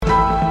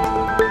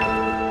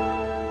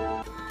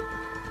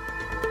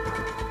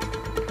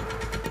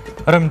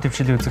Оройн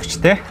төвшлийн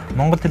үзэгчтэй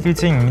Монгол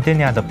телевизийн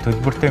мэдээний алба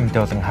төлбөртэй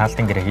мэдээ болон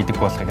хаалтан гэрээ хийдэг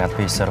болохыг аль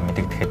биесээр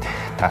мэдэгдэхэд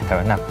таатай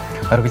байна.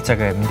 Оргил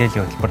цаг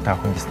мэдээллийн хөтөлбөр та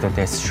бүхэнд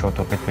студиэс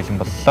шууд үргэлж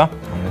бэлэн боллоо.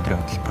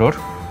 Өнөөдрийн хөтөлбөрөөр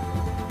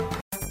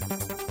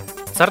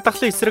зар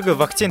дахлын эсрэг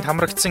вакцинд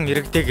хамрагдсан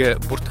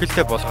иргэдэг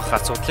бүртгэлтэй болгох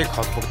асуудлыг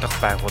холбогдох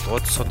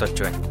байгууллагууд судалж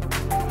байна.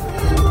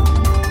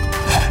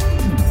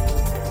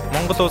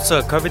 Монгол улс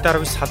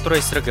COVID-19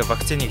 халдварын эсрэг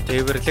вакциныг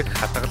тээвэрлэх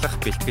хадгалах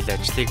бэлтгэл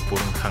ажлыг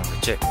бүрэн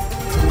хангажээ.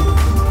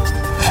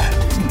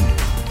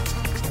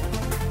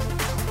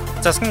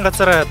 Засгийн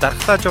газар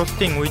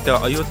дархлаажуулалтын үед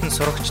оюутан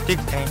сурагчдыг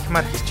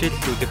танхимаар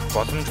хичээллүүлэх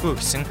боломжгүй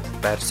гэсэн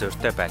байр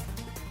суурьтай байна.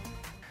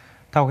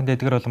 Та бүхэнд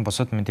эдгээр болон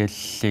бусад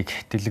мэдээллийг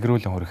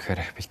дэлгэрүүлэн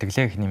хүргэхээр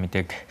бэлтгэлээ эхний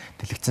мэдээг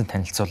дэлгэцэн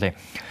танилцуулъя.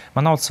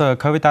 Манай улс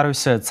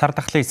COVID-19 цар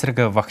тахлын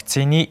эсрэг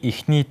вакцины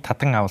эхний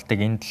татан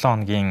авалтыг энэ 7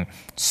 хоногийн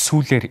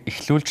сүүлээр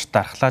эхлүүлж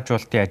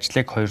дархлаажуулалтын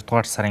ажлыг 2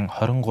 дугаар сарын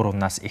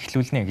 23-наас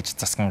эхлүүлнэ гэж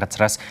засгийн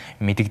газраас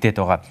мэдэгдээд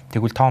байгаа.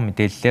 Тэгвэл тоо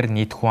мэдээллээр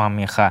нийт хүн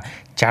амынхаа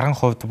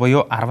 60%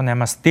 буюу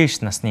 18-аас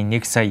дээш насны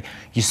 1 сая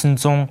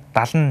 978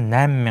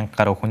 мянга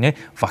гаруй хүнээ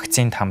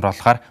вакцинд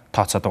хамруулахаар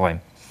тооцоод байгаа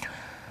юм.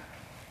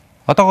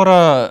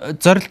 Одоогоор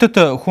зорилтод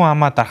хүн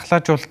амаа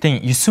дархлаажуулалтын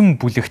 9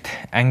 бүлэгт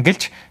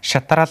ангилж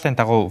шат дарааллын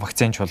дагуу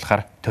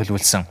вакцинжуулахаар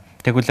төлөвлөсөн.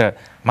 Тэгвэл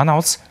манай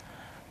улс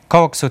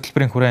COVAX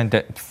хөтөлбөрийн хүрээнд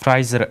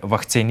Pfizer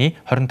вакцины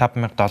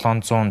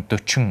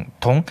 25,740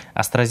 тонн,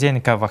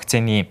 AstraZeneca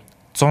вакцины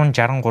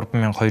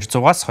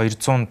 163,200-аас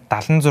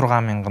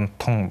 276,000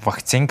 тонн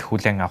вакцинг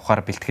хүлээн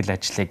авахар бэлтгэл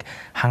ажлыг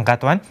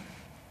хангаад байна.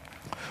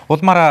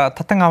 Улмаар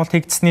татан авалт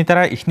хийгдсэний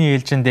дараа эхний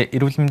ээлжинд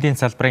эрүүл мэндийн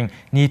салбарын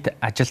нийт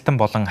ажилтан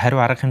болон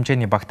хариу арга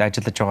хэмжээний багт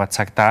ажиллаж байгаа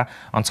цагтаа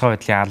онцгой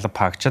байдлын алба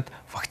хаагчид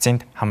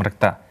вакцинд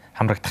хамрагдах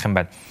юм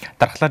байна.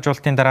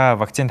 Дархлаажуулалтын дараа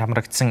вакцинд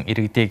хамрагдсан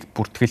иргэдийг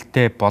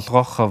бүртгэлтэй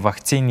болгох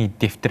вакцины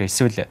дэвтэр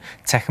эсвэл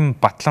цахим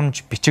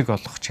батламж бичиг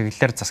олох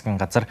чиглэлээр засгийн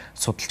газар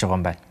судалж байгаа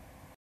юм байна.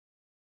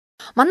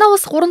 Манай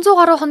улс 300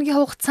 гаруй хоногийн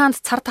хугацаанд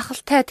цар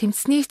тахалтай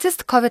тэмцсэний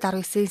эцэст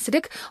COVID-19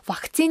 эсрэг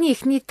вакцины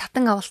эхний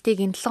татан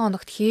авалтыг энэ 7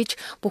 хоногт хийж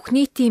бүх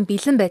нийтийн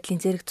бэлэн байдлын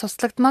зэрэг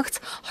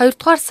цуслагдмагц 2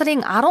 дугаар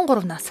сарын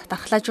 13-наас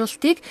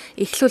дархлаажуулалтыг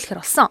эхлүүлэхэр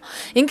болсон.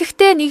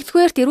 Ингэхдээ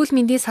 1-р эрүүл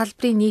мэндийн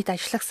салбарын нийт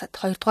ажиллагсад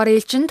 2 дугаар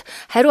ээлжинд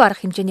хариу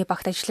арга хэмжээний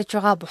багт ажиллаж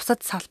байгаа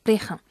бусад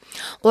салбарынхан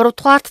 3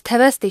 дугаарт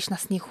 50-аас дээш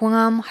насны хүн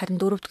ам, харин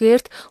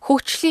 4-дүгээрт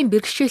хөгжлийн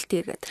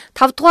бэрхшээлтэй иргэд,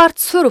 5 дугаарт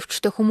суурь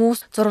өвчтөй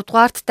хүмүүс, 6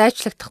 дугаарт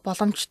дайчлагдах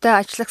боломжтой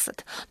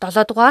ажиллагсад,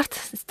 7 дугаарт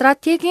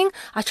стратегийн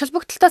ач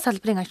холбогдолтой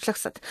салбарын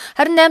ажиллагсад,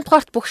 харин 8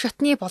 дугаарт бүх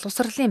шатны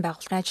боловсролын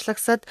байгууллагын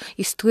ажиллагсад,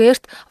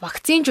 9-дүгээрт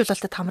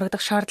вакцинжуулалтад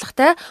хамрагдах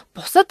шаардлагатай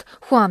бусад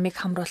хүн амыг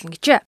хамруулна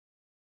гэжээ.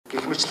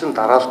 Гэх мэтлэн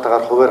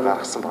дараалтаагаар хуваар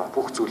гаргасан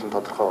бүх зүйл нь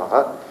тодорхой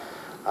байгаа.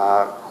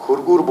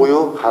 Хөргүүр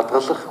буюу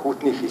хадгалах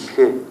хүүтний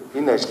хэлхээ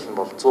энэ ажил нь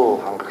бол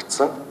 100%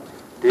 хангагдсан.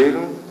 Дээр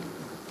нь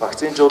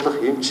вакцинжуулах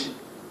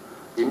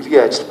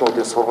эмнэлгийн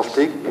ажилтнуудын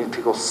сургалтыг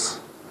энэтхэг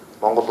улс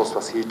Монгол улс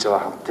бас хийж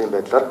байгаа хамтын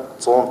байдлаар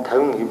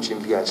 150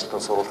 эмнэлгийн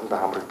ажилтнууд сургалтанд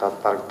хамрагдаад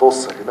бараг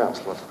дууссан хэмээн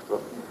амсгал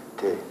болгодог.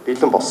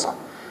 Бэлэн болсон.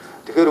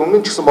 Тэгэхээр өмнө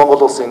нь ч гэсэн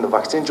Монгол улс энэ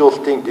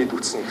вакцинжуулалтын дэд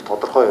үтс нь их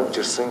тодорхой явж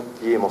ирсэн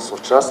ийм улс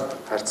учраас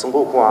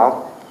харьцангуй хүн ам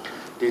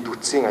дэд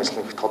үтсийн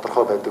ажил нь их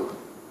тодорхой байдаг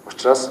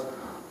учраас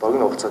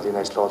богино хугацаанд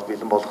энэ ажлаа бол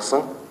бэлэн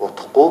болгосон.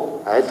 Утгагүй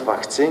аль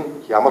вакцин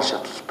ямар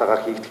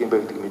шатлалтаагаар хийгдэх юм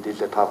бэ гэдэг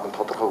мэдээлэл та бүхэн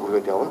тодорхой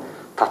хүргээд явна.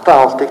 Татан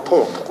авалтыг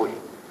тун утгагүй.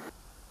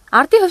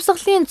 Ардын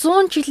хувьсгалын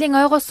 100 жилийн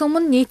ойгоос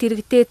өмнө нийт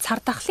иргэдэд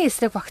цар тахлын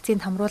эсрэг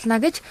вакцинд хамруулна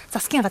гэж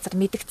засгийн газар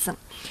мэдгдсэн.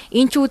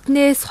 Энэ ч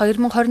үднээс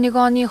 2021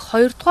 оны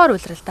 2 дугаар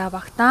улиралдаа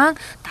багтаан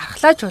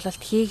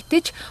дархлаажуулалт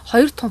хийгдэж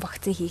 2 тонн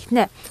вакцин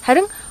хийгдэнэ.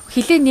 Харин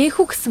хилээ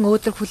нэхүү гэсэн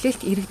өөдрөг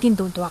хүлээлт иргэдийн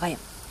дүнд байгаа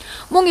юм.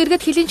 Мөн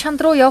иргэд хилийн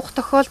чанд руу явах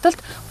тохиолдолд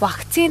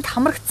вакцинд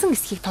хамрагдсан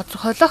эсхийг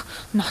тодорхойлох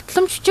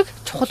нотломжчиг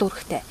чухал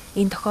үүрэгтэй.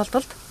 Энэ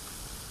тохиолдолд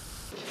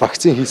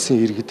вакцин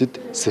хийсэн иргэдэд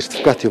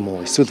сертификат юм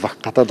уу эсвэл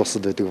гадаад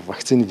улсад байдаг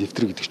вакцины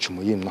дэвтэр гэдэг ч юм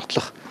уу ийм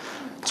нотлох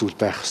зүйл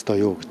байх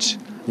ёстой юу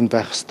гэж. Энэ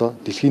байх ёстой.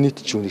 Дэлхийн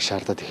нийт ч үүнийг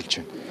шаардаад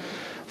эхэлж байна.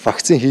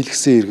 Вакцин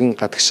хийлгэсэн иргэн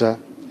гадагшаа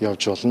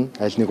явж болно,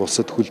 аль нэг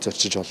улсад хөл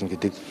зорчиж болно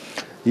гэдэг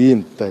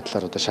ийм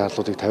байдлаар одоо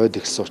шаардлагуудыг тавиад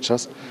ирсэн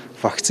учраас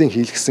вакцин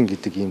хийлгэсэн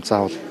гэдэг ийм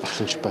заавал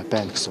багламж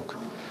байна гэсэн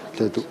үг.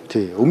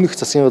 Тэгээ өмнөх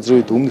засгийн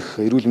газрын үед өмнөх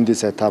эрүүл мэндийн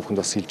сайд та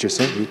бүхэнд бас хэлж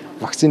байсан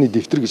вакцины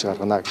дэвтэр гэж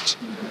гаргана гэж.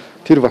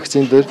 Тэр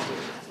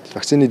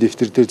вакцины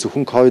дэвтэр дээр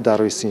зөвхөн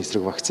COVID-19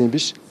 эсрэг вакцин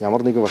биш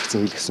ямар нэгэн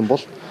вакцин хийлгэсэн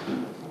бол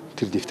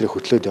тэр дэвтрээ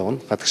хөтлөөд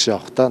явна. Гадагшаа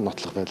явахдаа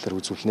нотлох байдлаар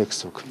үзүүлнэ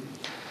гэсэн үг.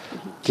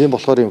 Тийм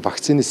болохоор энэ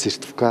вакцины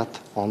сертификат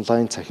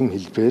онлайн цахим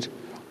хэлбээр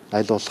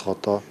аль болох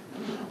одоо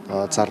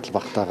зардал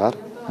багтаагаар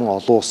мөн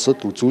олон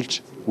улсад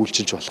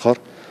үйлчилж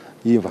болохоор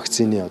ийм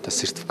вакцины одоо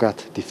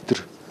сертификат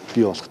дэвтэр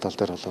бий болох тал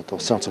дээр болоод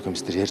улсын онцгой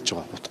комиссээр ярьж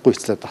байгаа. Утгагүй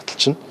эцлээд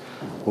баталчин.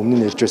 Өмнө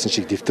нь ярьж байсан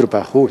шиг дэвтэр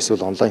байх уу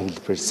эсвэл онлайн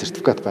хэлбэрээр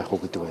сертификат байх уу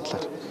гэдэг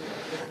байдлаар.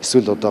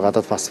 Эсвэл одоо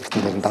гадаад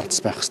паспортын дээр дарц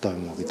байх хэрэгтэй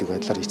юм уу гэдэг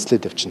байдлаар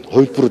эцлээд явчихна.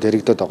 Хувилбарууд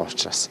яригдаад байгаа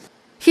учраас.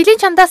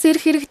 Хилийн чамдаас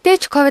ирэх хэрэгтэй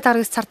ч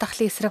COVID-19 цар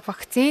тахлын эсрэг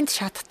вакцинд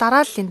шат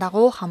дарааллын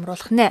дагуу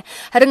хамруулах нэ.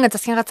 Харин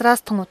засгийн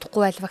газраас тун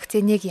удахгүй аль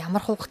вакциныг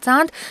ямар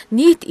хугацаанд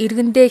нийт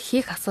иргэндээ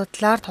хийх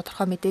асуудлаар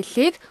тодорхой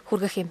мэдээллийг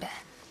хүргэх юм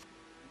байна.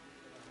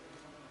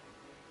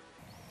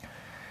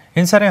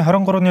 Энэ сарын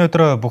 23-ны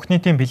өдөр бүх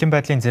нийтийн бэлэн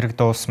байдлын зэрэг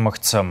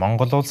дуусмагц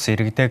Монгол улс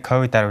иргэдээ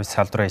COVID-19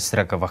 салбарын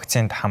эсрэг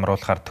вакцинд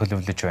хамруулахаар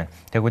төлөвлөж байна.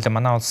 Тэгвэл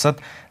манай улсад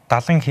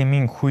 70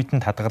 хэмийн хүйтэн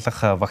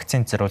хадгалах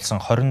вакцинд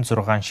зориулсан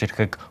 26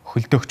 ширхэг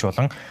хөлдөөгч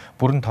болон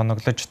бүрэн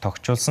тоноглож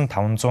тогтчулсан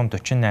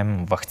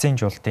 548 вакцин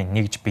жуултын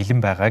нэгж бэлэн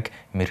байгааг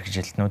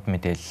мэргэжилтнүүд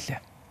мэдээллээ.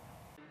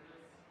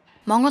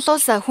 Монгол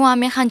улс хүн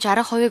амынхаа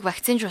 60%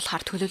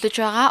 вакцинжуулахаар төлөвлөж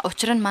байгаа.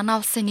 Учир нь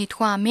манай улсын нийт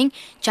хүн амын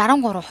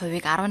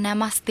 63%-ийг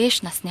 18-аас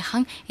дээш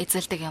насныхан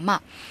эзэлдэг юм а.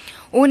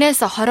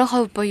 Үүнээс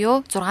 20%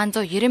 буюу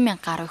 690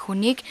 мянга гаруй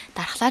хүнийг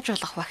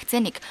дархлаажуулах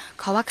вакциныг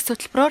COVAX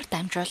хөтөлбөрөөр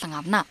дамжуулан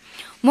авна.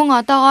 Мөн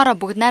одоогоор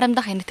бүгд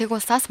найрамдах энэтхэг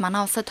улсаас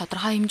манай улсад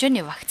тодорхой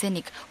хэмжээний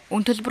вакциныг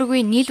үн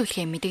төлбөргүй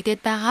нийлүүлэхээ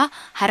мэдэгдээд байгаа.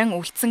 Харин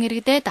үлдсэн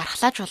иргэдээ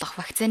дархлаажуулах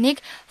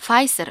вакциныг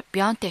Pfizer,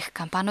 BioNTech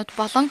компаниуд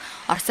болон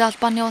Оросын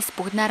улбаны улс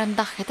бүгд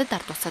найрамдах хятад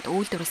ард улсад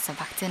үйлдвэрлэсэн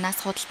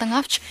вакцинаас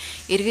худалдан авч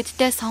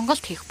иргэддээ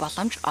сонголт хийх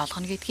боломж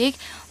олгоно гэдгийг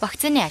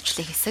вакцины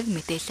ажлын хэсэг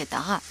мэдээлээд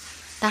байгаа.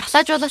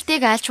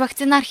 Дархлаажуулалтыг альч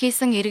вакцинаар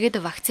хийсэн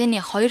иргэд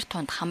вакцины 2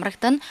 тунд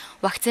хамрагдана.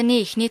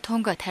 Вакцины эхний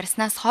тунг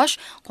тарьснаас хойш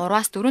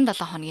 3-аас 4-7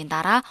 хоногийн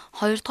дараа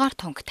 2 дугаар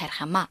тунг тарих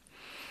юм а.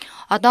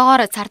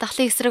 Одоогоор цар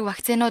тахлын эсрэг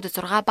вакцинууд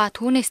 6 ба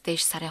түүнээс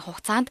дээш сарын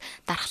хугацаанд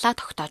дархлаа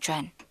тогтоож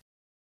байна.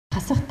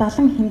 Хасах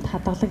 70 хэмт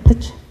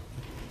хадгалагдаж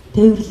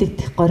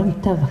тээвэрлэгдэх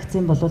горимтой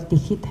вакцин бол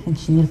дэлхийд дахин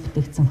шинээр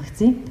бүтээгдсэн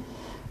вакцин.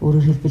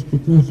 Өөрөөр хэлбэл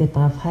бидний хэлээд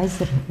байгаа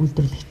Pfizer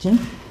үйлдвэрлэгчийн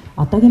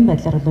одоогийн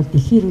байдлаар бол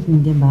Дэлхийн эрүүл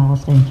мэндийн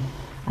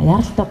байгууллагын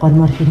яралтай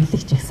гормоор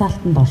хэрэглэх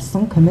жагсаалтанд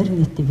орсон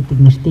Comirnaty гэдэг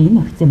нэртэй энэ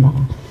вакцин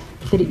байна.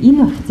 Тэгэхээр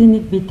энэ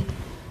вакциныг бид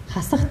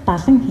хасах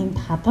 70 хэмт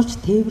хадгалж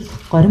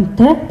тээвэрлэх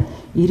горимтой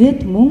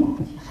ирээд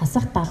мөн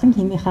хасах 70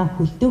 хэмийнхаа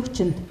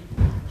хөлдөөгчөнд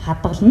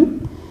хадгална.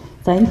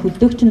 За энэ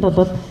хөлдөөгчөнд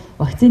бол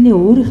вакцины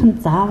өөрийнх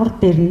нь заавар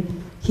дээр нь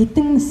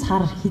хэдэн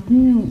сар,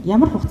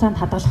 ямар хугацаанд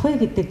хадгалах вэ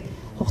гэдэг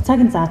хугацааг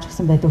нь зааж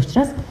өгсөн байдаг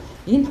учраас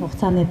энэ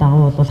хугацааны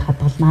дагуу бол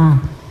хадгалнаа.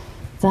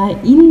 За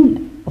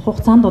энэ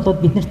хугацаанд бол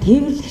бид нэр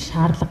тээвэрлэх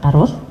шаардлага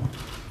гарвал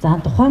за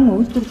тухайн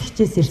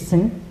үйлдвэрлэгчээс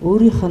ирсэн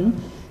өөрийнх нь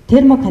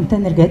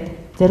термоконтейнер гэдэг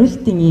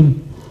зориултын ийм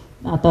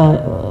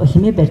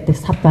хэмээ барьдаг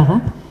сав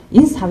байгаа.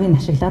 Энэ савыг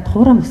ашиглаад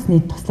хуурай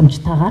мөсний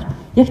тусламжтайгаар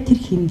яг тэр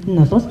хэмэнд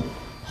нь бол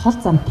хол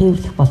зам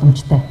тээвэрлэх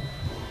боломжтой.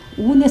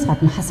 Үүнээс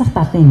гадна хасах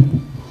 70 хэмэнд.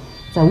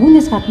 За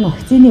үүнээс гадна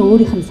вакцины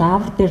өөрийнх нь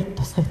заавар дээр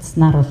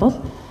тусгагдсанаар бол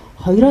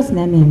 2-8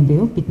 хэм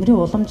буюу бидний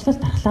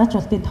уламжлалт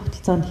дархлаажуулалтын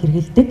тогтолцоонд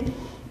хэрэгэлдэг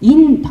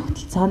энэ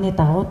тогтолцооны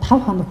дагуу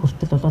 5 хоног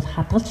хүртэл бол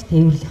хадгалж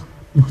тээвэрлэх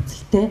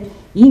нөхцөлтэй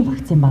ийм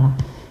вакцин байна.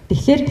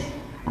 Тэгэхээр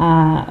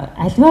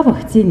альва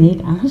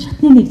вакциныг анхан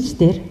шатны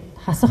нэгждэр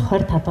хасах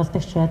 20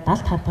 хадгалдагч бай,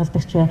 70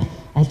 хадгалдагч бай,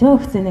 альва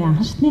вакциныг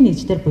анхан шатны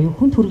нэгждэр буюу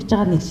хүнд хүрэж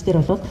байгаа нэгждэр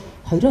бол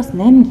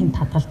 2-8 хэмт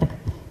хадгалдаг.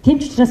 Тийм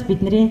ч учраас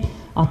бидний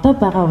одоо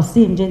байгаа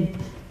улсын хэмжээнд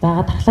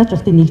байгаа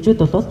дархлаажуулалтын нэгжүүд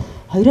бол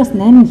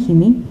 2-8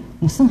 хэмийн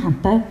мөсөн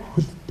хантай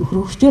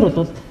хөргөгчөөр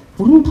бол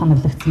бүрэн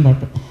тоноглогдсон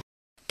байдаг.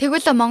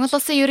 Тэгвэл Монгол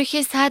улсын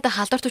ерөнхий сайд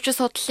халдвар түвшин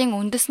судлалын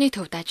үндэсний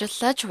төвд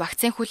ажиллаж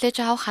вакцин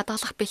хүлээж авах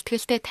хадгалах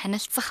бэлтгэлтэй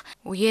танилцах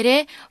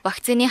үеэрээ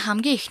вакцины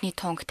хамгийн ихний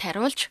тунг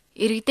тариулж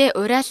иргэдээ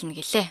уриална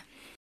гэлээ.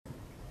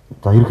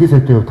 За ерөнхий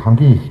сайдын хувьд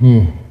хамгийн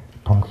ихний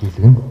тунг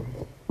хийлгэн.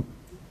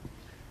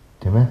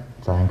 Тийм ээ.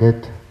 За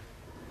ингээд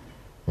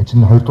энэ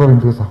чинь 2 дугаар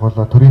эмнэлгээс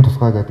ахвалаа төрийн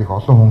тусгай гэдэг их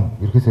олон хүн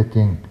ерөнхий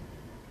сайдын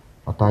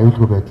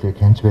аюулгүй байдлыг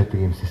хянж байдаг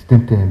юм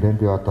системтэй юм байна.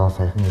 Би одоо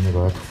саяхан энийг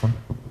ойлгосон.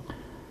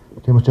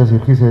 Тийм учраас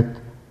ерөнхий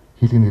сайд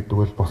хийлгэн гэдэг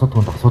бол босод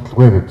хүнд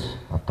асуудалгүй гэж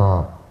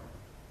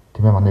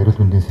тийм ээ манай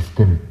эрүүл мэндийн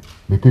систем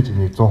мэдээж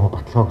 100%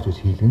 баталгаа өгч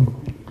хийлгэн.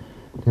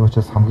 Тийм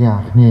учраас хамгийн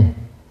анхны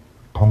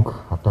тунг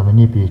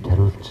миний бие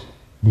тариулж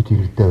нийт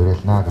иргэдэд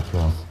уриалнаа гэж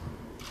бас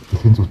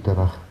хэлхэн зүйтэй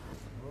байх.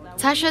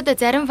 Цаашид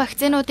зарим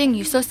вакцинуудын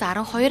 9-өөс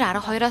 12,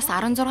 12-оос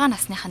 16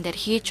 насныхан дээр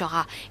хийж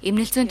байгаа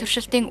эмнэлзийн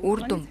туршилтын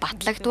үр дүн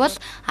батлагдвал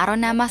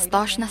 18-аас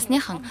доош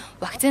насныхан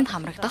вакцинд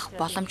хамрагдах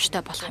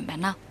боломжтой болох юм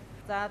байна.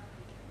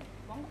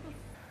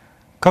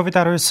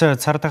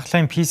 COVID-19 цар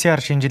тахлын PCR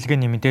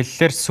шинжилгээний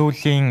мэдээллээр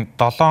сүүлийн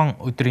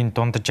 7 өдрийн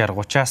дунд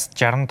 30-аас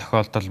 60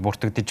 тохиолдол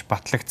бүртгэгдэж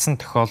батлагдсан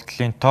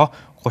тохиолдлын тоо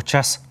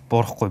 30-аас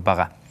буурахгүй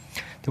байгаа.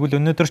 Тэгвэл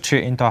өнөөдөр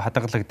ч энэ тоо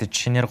хадгалагдаж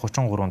шинээр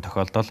 33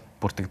 тохиолдол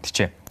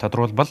бүртгэгдэжээ.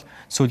 Тодорхойлбол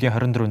сүүлийн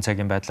 24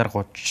 цагийн байдлаар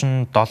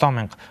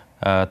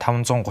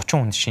 37,530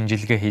 хүнд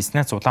шинжилгээ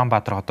хийснээс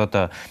Улаанбаатар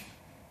хотод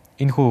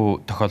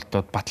энэхүү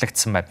тохиолдлууд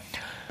батлагдсан байна.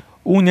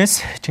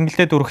 Үүнээс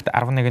Чингэлдээ дүүрэгт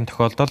 11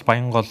 тохиолдол,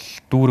 Баянгол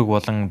дүүрэг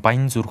болон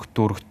Баян зүрх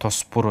дүүрэгт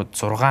тус бүр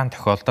 6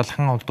 тохиолдол,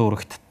 Хан ов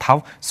дүүрэгт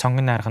 5,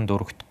 Сонгон найрхан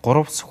дүүрэгт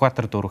 3,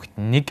 Сүхбаатар дүүрэгт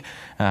 1,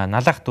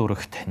 Налах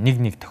дүүрэгт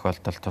 1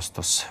 тохиолдол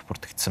тус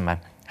бүртгэгдсэн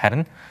байна.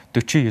 Харин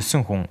 49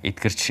 хүн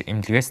эдгэрч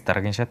эмнэлгээс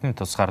дараагийн шатны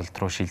тусгаарлалт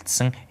руу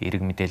шилжсэн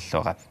эерэг мэдээлэл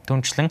байгаа.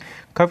 Түүнчлэн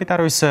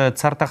COVID-19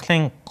 цар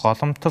тахлын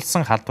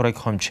голомтолсон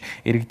халдварыг хомж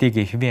иргэдийг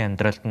хэвийн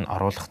амьдралд нь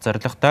оруулах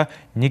зорилготой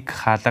нэг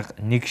хаалга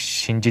нэг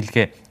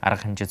шинжилгээ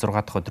арга хэмжээ 6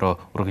 дахь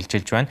өдрөө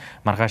үргэлжилж байна.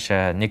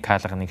 Маргааш нэг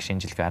хаалга нэг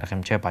шинжилгээ арга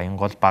хэмжээ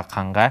Баянгол Баг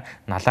хангаа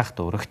Налах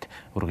дүүрэгт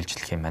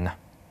үргэлжлэх юм байна.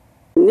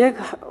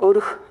 Нэг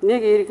өрх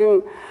нэг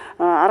иргэн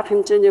арга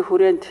хэмжээний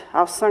хүрээнд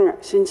авсан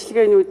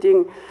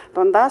шинжилгээнүүдийн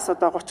дундаас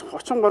одоо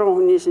 33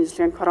 хүний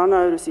шинжилгээнд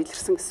коронавирус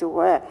илэрсэн гэсэн үг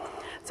бай.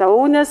 За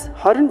үүнээс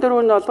 24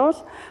 нь бол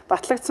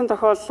батлагдсан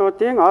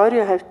тохиолдлуудын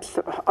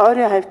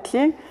ойрын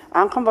хавьтлын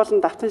анхан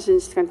болон давтан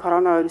шинжилгээнд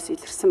коронавирус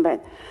илэрсэн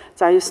байна.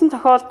 За 9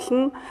 тохиолдол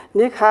нь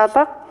нэг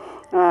хаалга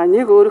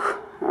нэг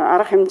өрх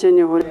арга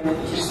хэмжээний хүрээнд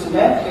илэрсэн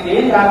байна.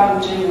 Тэгэхээр энэ арга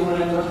хэмжээний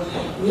хүрээнд бол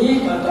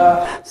нийт одоо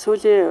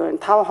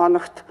сүүлийн 5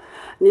 хоногт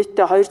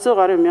нийтдээ 200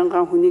 гаруй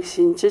мянган хүнийг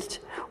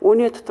шинжилж,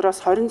 үүний дотроос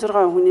 26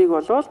 хүнийг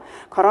бол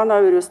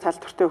коронавирус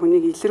талбартай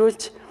хүнийг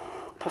илрүүлж,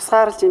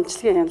 тусгаарлаж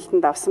эмчилгээ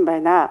хяналтанд авсан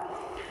байна.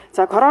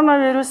 За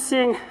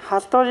коронавирусын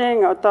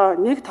халдварын одоо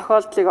нэг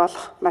тохиолдлыг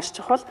олох маш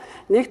чухал.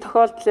 Нэг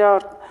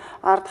тохиолдлын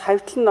ард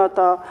хавьтал нь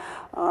одоо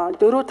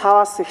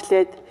 4-5-аас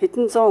эхлээд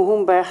хэдэн зуун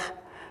хүн байх.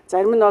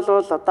 Зарим нь бол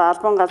одоо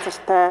албан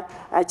газартай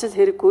ажил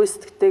хэрэг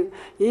гүйцэтгэдэг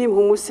ийм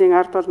хүмүүсийн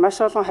ард бол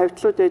маш олон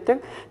хавьтлууд байдаг.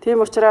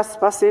 Тийм учраас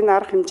бас энэ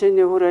арга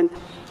хэмжээний хүрээнд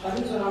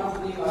 26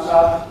 хүнийг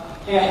болоод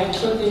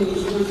хавьтлуудын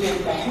илрүүлээд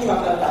дахин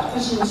одоо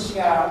давтан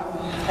шинжилгээ авах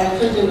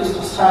хавьтлуудын бас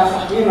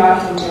тусгаарлах ийм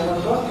арга хэмжээ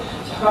бол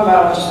зохион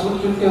байгуулалт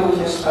үйлдвэрлэлийн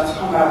үйл ажиллагаа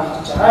зохион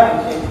байгуулж байгаа.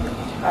 Тэгээд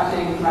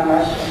аргыг маань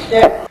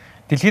ойлгох.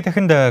 Дэлхийд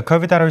дахинд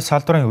COVID-19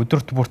 салдварын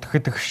өдөрт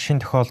бүртгэгдэх шин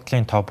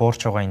тохиолдлын тоо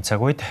буурч байгаа энэ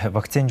цаг үед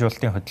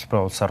вакцинжуулалтын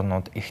хөтөлбөр улс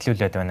орнууд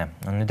эхлүүлээд байна.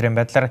 Өнөөдрийн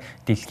байдлаар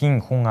дэлхийн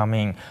хүн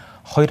амын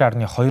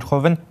 2.2%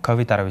 нь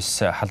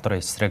COVID-19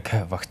 халдварын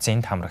эсрэг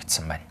вакцинд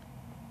хамрагдсан байна.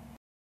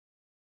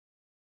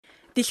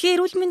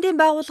 Дэлхийн эрүүл мэндийн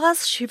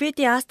байгууллагаас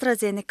Шведийн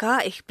AstraZeneca,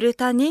 Их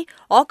Британий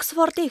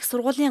Оксфордын их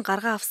сургуулийн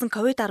гаргаа авсан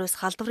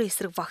COVID-19 халдварын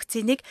эсрэг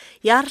вакциныг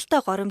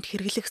яаралтай горимд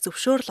хэрэглэх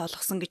зөвшөөрөл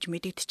олгосон гэж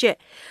мэдэгджээ.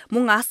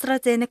 Мөн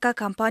AstraZeneca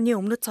компани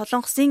өмнөд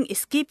Солонгосын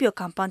Scipio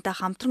компанитай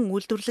хамтран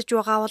үйлдвэрлэж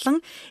байгаа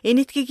болон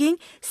энэтхэгийн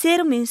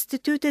Serum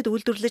Institute-д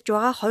үйлдвэрлэж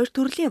байгаа 2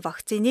 төрлийн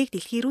вакциныг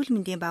Дэлхийн эрүүл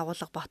мэндийн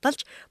байгууллага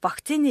баталж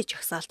вакцины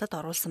жагсаалтад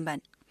оруулсан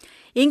байна.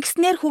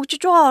 Ингэснээр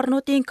хөгжиж байгаа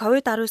орнуудын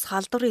COVID-19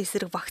 халдварын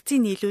эсрэг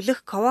вакцин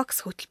нийлүүлэх COVAX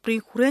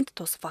хөтөлбөрийн хүрээнд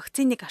тус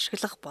вакциныг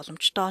ашиглах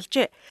боломжтой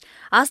олжээ.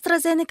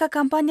 AstraZeneca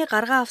компани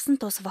гаргаа авсан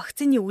тус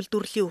вакцины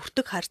үйлдвэрлэлийн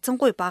өртөг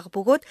харьцангуй бага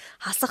бөгөөд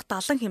хасах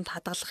 70 хэмт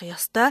хадгалах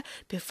ёстой.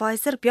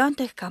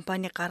 Pfizer-BioNTech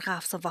компани гаргаа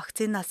авсан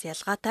вакцинаас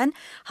ялгаатай нь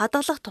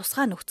хадгалах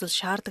тусгай нөхцөл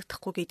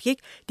шаардлагадаггүй гэдгийг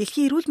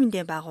Дэлхийн эрүүл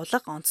мэндийн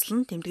байгууллага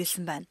онцлон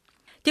тэмдэглэсэн байна.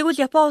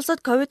 Тэгвэл Япон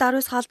улсад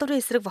COVID-19 халдварын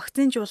эсрэг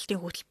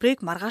вакцинжуулалтын хөтөлбөрийг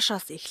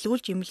маргаашаас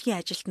эхлүүлж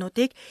эмнэлгийн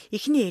ажилтнуудыг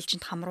эхний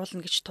ээлжинд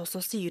хамруулна гэж тус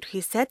улсын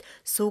ерөнхий сайд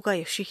Суга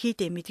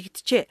Ёшихиде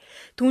мэдэгджээ.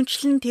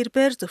 Түүнчлэн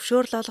тэрбээр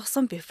зөвшөөрөл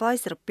олгосон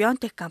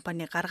Pfizer-BioNTech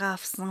компани гаргаа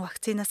авсан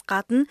вакцинаас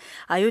гадна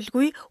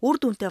аюулгүй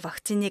үр дүнтэй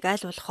вакциныг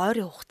аль болох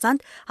ойрын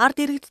хугацаанд ард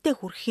иргэдтэй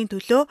хүргэхийн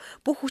төлөө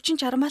бүх хүчин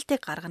чармаалтыг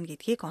гаргана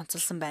гэдгийг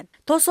онцолсон байна.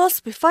 Тус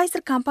улс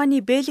Pfizer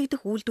компани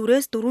бэлэгдэх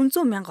үйлдвэрээс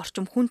 400 мянга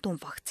орчим хүн түн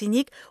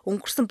вакциныг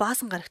өнгөрсөн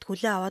баасан гарагт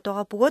хүлээн аваад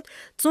байгаа бөгөөд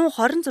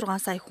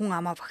 126 сая хүн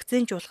амаа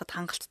вакцинжуулахад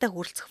хангалттай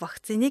хүрэлцэх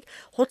вакциныг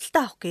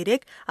худалдаа авах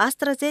гэрээг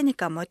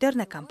AstraZeneca,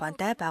 Moderna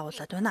компанитай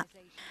байгуулад байна.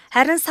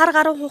 Харин сар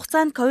гаруй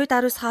хугацаанд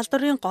COVID-19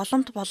 халдварын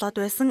голомт болоод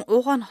байсан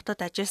Угаан хотод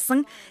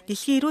ажилласан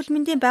Дэлхийн эрүүл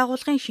мэндийн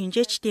байгууллагын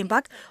шинжээчдийн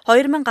баг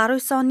 2019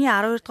 оны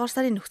 12 дугаар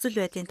сарын нөхцөл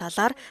байдлын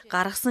талаар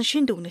гаргасан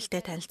шин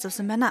дүгнэлтэд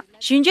танилцуулсан байна.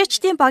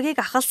 Шинжээчдийн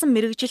багийг ахалсан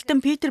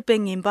мэрэгжилтэн Питер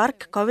Бен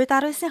Имбарк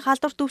COVID-19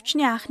 халдварт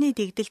өвчний анхны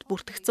дэгдэлд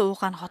бүртгэгдсэн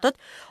Угаан хотод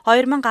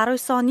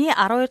 2019 оны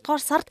 12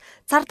 дугаар сард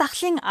цар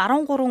тахлын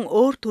 13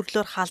 өөр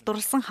төрлөөр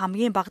халдварлсан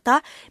хамгийн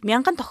багадаа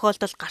 1000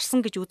 тохиолдол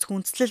гарсан гэж үзэх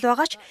үндслэл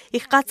байгаа ч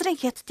их газрын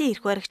хятадын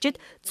эрх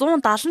баригчид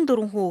 174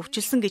 хүн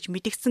өвчлсөн гэж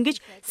мэдгдсэн гэж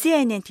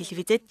CNN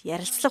телевизэд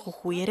ярилцлага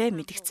өгөх үеэрээ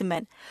мэдгдсэн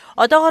байна.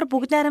 Одоогоор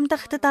бүгд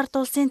найрамдах хятад ард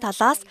улсын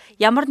талаас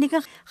ямар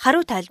нэгэн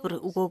хариу тайлбар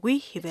өгөөгүй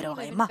хэвээр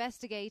байгаа юм а.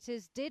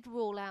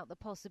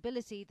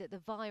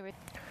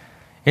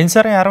 Энэ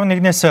сарын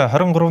 11-ээс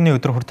 23-ны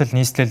өдөр хүртэл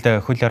нийслэлд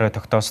хөл хорой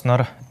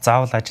тогтоосноор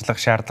заавал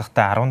ажиллах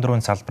шаардлагатай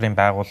 14 салбарын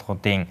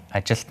байгууллагуудын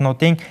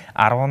ажилтнуудын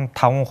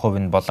 15%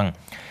 нь болон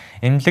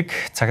эмнэлэг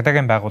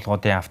цагдаагийн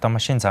байгууллагуудын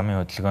автомашин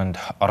замын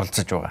хөдөлгөөнд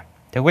оролцож байгаа.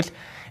 Тэгвэл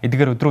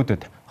эдгээр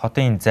өдрүүдэд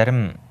хотын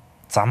зарим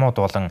замууд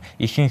болон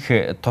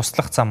ихэнх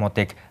туслах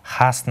замуудыг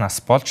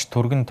хааснаас болж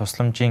түргэн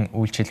тусламжийн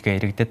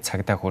үйлчилгээ иргэдэд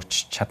цагдаа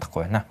хүрч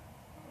чадахгүй байна.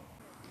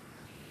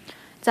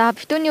 За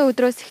битүүний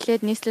өдрөөс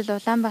эхлээд нийслэл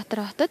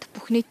Улаанбаатар хотод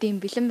бүх нийтийн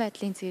бэлэн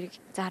байдлын зэрэг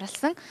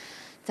зарласан.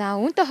 За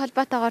үүнтэй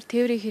холбоотойгоор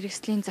тээврийн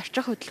хэрэгслийн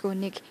зорчих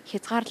хөдөлгөөнийг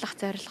хязгаарлах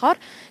зорилгоор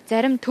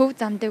зарим төв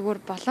зам дээгүүр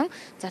болон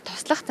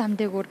туслах зам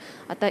дээгүүр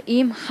одоо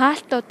ийм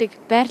хаалтуудыг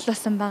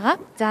байрлуулсан байгаа.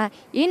 За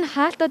энэ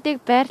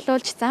хаалтуудыг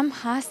байрлуулж зам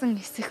хаасан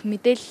эсэх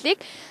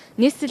мэдээллийг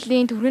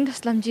нийслэлийн төрийн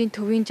тусламжийн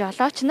төвийн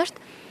жолооч нарт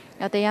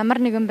одоо ямар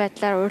нэгэн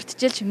байдлаар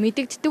урьдчилж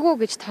мэдэгддэг үү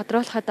гэж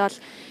тодруулахад бол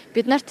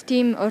биднэрт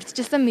тийм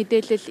урьдчилсан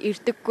мэдээлэл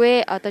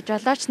ирдэггүй. Одоо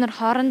жолооч нар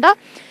хоорондоо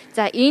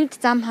за энд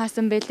зам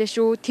хаасан байлээ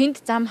шүү,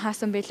 тэнд зам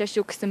хаасан байлээ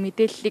шүү гэсэн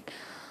мэдээллийг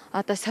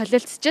одоо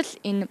солилцчил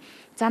энэ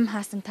зам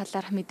хаасан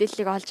талаарх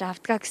мэдээллийг олж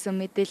авдгаа гэсэн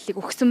мэдээллийг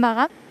өгсөн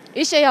байгаа.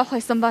 Ийшээ явах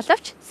байсан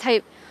боловч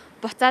сая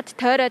буцаад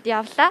тойроод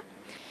явлаа.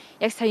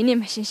 Яг саяны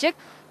машин шиг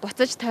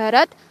буцаж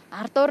тойроод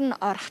ардуур нь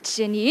орох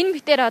жишээний энэ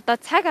мэтээр одоо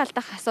цаг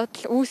алдах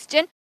асуудал үүсэж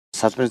байна.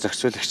 Салбарын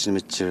зохицуулагч нь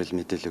мэдчихвэл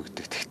мэдээлэл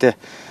өгдөг. Гэхдээ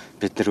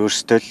бид нар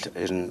өөрсдөө л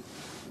ер нь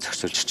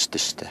зохицуулж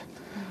өчтдөө шүү дээ.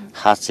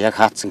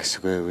 Хаацсан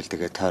гэсгүй үйл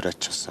тэгээ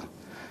тойроочихсон.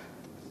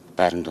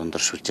 Байран дундор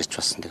шүлжээч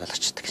болсон тэгэл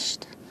очдөг шүү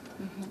дээ.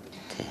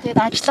 Тэгээд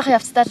ажиллах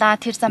явцдаа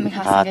тэр замыг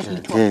хаасан гэж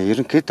мэдв. Тий,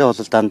 ерөнхийдөө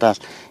бол дандаа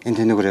энэ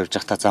тэнүүгээр явж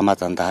байхдаа замаа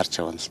дандаа харж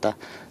явна л да.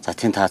 За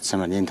тэнд хаацсан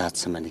байна, энд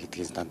хаацсан байна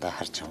гэдгийг дандаа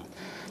харж явна.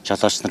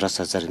 Жолооч нараас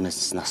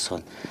заримаас нь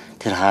асууна.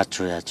 Тэр хааж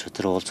юу яаж юу,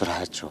 тэр уулзуур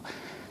хааж юу.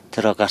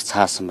 Тэр гарц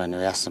хаасан байна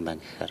уу, яасан байна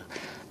гэхээр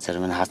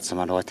зарим нь хаацсан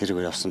маань тэрийг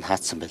явсан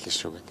хаацсан байлээ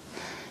шүү гэдэг.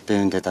 Би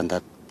үүндээ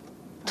дандаа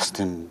тус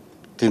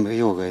тийм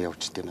юугаа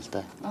явж идэм л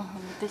да.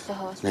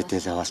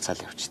 Мэдээлэл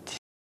хаваалцаал явж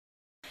идэв.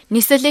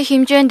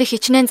 Нийслэлийн хэмжээнд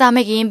хичнээн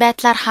замыг ийм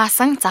байдлаар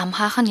хаасан зам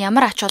хаах нь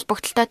ямар ач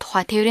холбогдолтой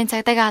тухай тээврийн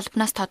цагдаагийн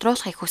албанаас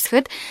тодруулахыг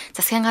хүсэхэд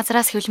засгийн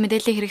газраас хэвлэл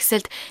мэдээллийн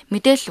хэрэгсэлд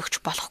мэдээлэл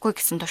өгч болохгүй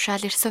гэсэн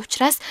тушаал ирсэн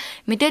учраас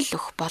мэдээлэл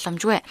өгөх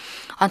боломжгүй.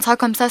 Онцгой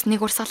комиссаас нэг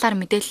урсгалаар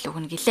мэдээлэл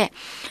өгнө гэлээ.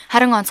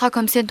 Харин онцгой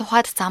комиссийн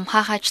тухайд зам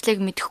хаах ажлыг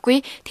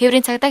мэдэхгүй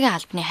тээврийн цагдаагийн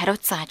албаны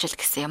хариуцсан ажил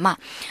гэсэн юм а.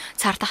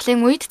 Цар тахлын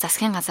үед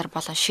засгийн газар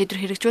болон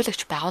шийдвэр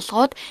хэрэгжүүлэгч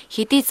байгууллагууд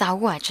хэдий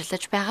завгүй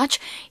ажиллаж байгаа ч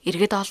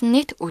иргэд олон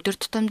нийт өдөр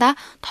тутамдаа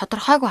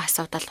тодорхойгүй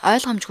асуудал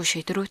ойлгомжгүй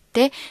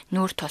шийдвэрүүдтэй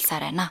нүүр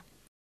тулсаар байна.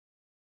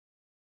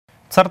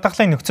 Цар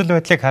тахлын нөхцөл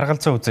байдлыг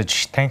харгалзан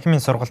үзэж,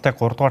 танхимын сургалтыг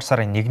 3 дугаар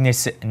сарын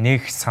 1-ээс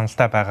нээх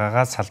саналтай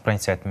байгаагаа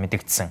салбарын сайд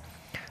мэдэгдсэн.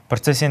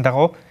 Процессын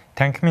дагуу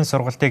танхимын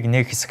сургалтыг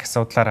нээх хэсэг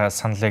асуудлаар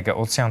саналыг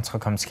улсын онцгой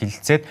комисс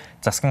хэлэлцээд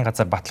засгийн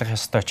газар батлах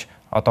ёстой ч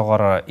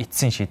одоогоор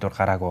эцсийн шийдвэр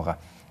гараагүй байгаа.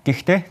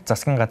 Гэхдээ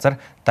засгийн газар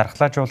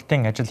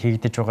дархлаажуулалтын ажил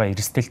хийгдэж байгаа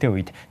эрсдэлтэй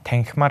үед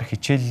танхимаар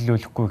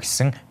хичээллүүлэхгүй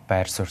гэсэн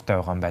байр суурьтай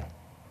байгаа юм байна.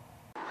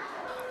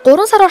 3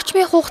 сар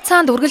орчмын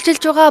хугацаанд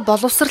үргэлжилж байгаа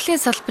боловсролын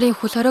салбарын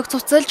хөл хориог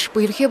цуцалж,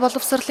 ерөнхий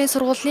боловсролын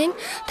сургуулийн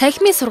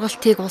танхимын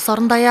сургалтыг улс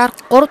орон даяар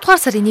 3 дугаар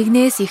сарын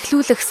 1-ээс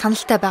эхлүүлэх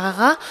саналтай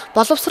байгаагаа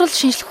боловсрол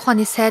шинжилгээ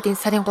ухааны сайд энэ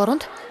сарын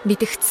 3-нд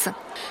мэдэгдсэн.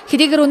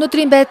 Хэдийгээр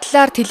өнөөдрийн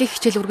байдлаар тэлэх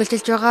хичээл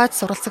үргэлжилж байгаад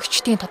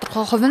суралцагчдын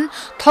тодорхой хувь нь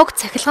тог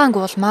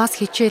цахилгаангүй улмаас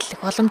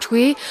хичээллэх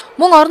боломжгүй.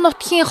 Мөн орон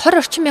нутгийн 20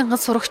 орчим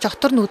мянган сурагч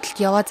отор нүүдэлд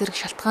яваа зэрэг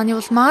шалтгааны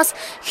улмаас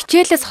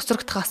хичээлээс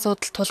хоцрогдох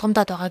асуудал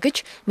тулгамдаад байгаа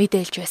гэж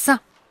мэдээлж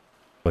байсан.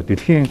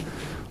 Дэлхийн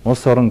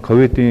улс орон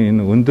ковидын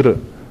энэ өндөр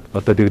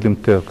одоо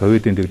дэглэмтэй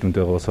ковидын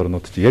дэглэмтэй улс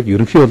орнууд чинь яг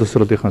ерөнхий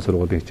боловсролынхаа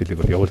сургуулийн хичээлийг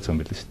бол явуулсан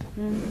байл шүү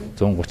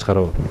дээ. 130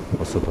 гаруй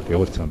улсууд бол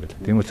явуулсан байл.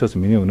 Тийм учраас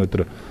миний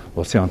өнөөдөр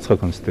улсын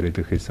онцгой комисс дээр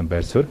илэрхийлсэн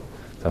байр суурь.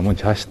 За мөн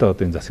цаашдаа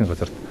одоо энэ засгийн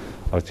газарт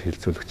орж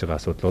хэлэлцүүлэх байгаа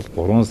асуудал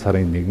бол 3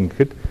 сарын 1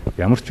 гэхэд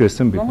ямар ч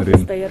байсан бид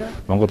нэр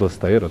Монгол улс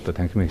даяар одоо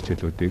танхимын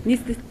хичээлүүдийг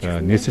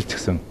нийслэлч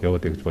гэсэн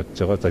явуулъя гэж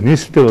бодож байгаа. За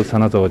нийслэлтэй бол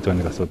санаа зовоож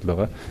байгаа нэг асуудал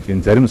байгаа.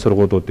 Энэ зарим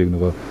сургуулиудыг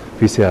нөгөө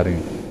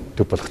PCR-ын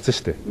төв болгоцсон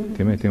шүү дээ.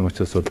 Тийм ээ. Тийм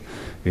учраас бол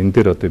энэ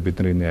дээр одоо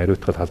бидний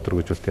ариутгал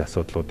халдваргүйжүүлэлтийн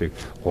асуудлуудыг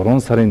 3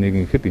 сарын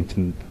 1 гэхэд эн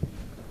чинь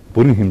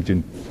бүрэн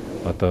хэмжээнд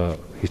одоо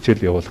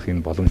хичээл явуулах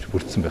энэ боломж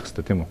бүрдсэн байх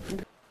хэрэгтэй тийм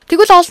үү?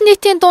 Тэгвэл олон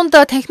нийтийн дунд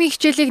танхимын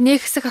хичээлийг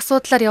нээх хэсэг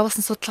асуудлаар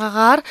явуулсан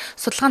судалгаагаар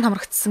судалгаанд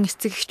хамрагдсан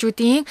эцэг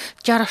эхчүүдийн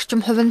 60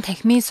 орчим хувь нь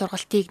танхимын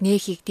сургалтыг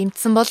нээхийг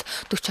дэмжсэн бол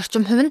 40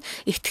 орчим хувь нь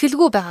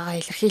ихтгэлгүй байгаагаа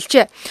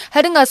илэрхийлжээ.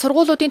 Харин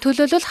сургуулиудын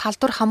төлөөлөл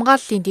халдвар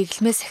хамгааллын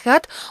дэглэмээс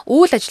ахаад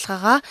үйл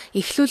ажиллагаагаа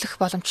эхлүүлэх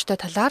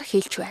боломжтой талаар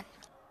хэлж байна.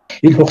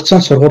 Энэ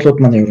хугацаанд сургуулиуд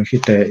маань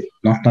ерөнхийдөө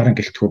нонт нарын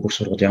гэлтгүү бүх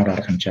сургууль ямар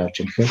арга хэмжээ авч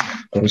ирэх вэ?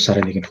 3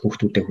 сарын 1-нд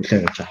хүүхдүүдэд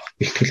хүлээн авч авах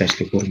бэлтгэл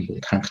ажлыг бүрэн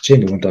хангаж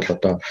байна. Үүнд бол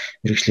одоо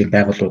мэрэгжлийн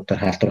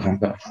байгууллагуудаар халдвар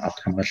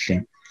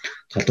хамгааллын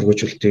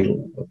халдваргүйжүүлэлтийн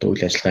одоо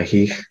үйл ажиллагаа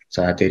хийх,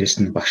 за дээрэс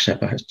нь багш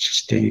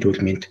ажилчдын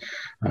эрүүл мэнд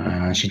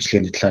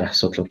шинжилгээний талаар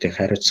асуудлуудыг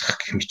хариуцах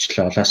гэх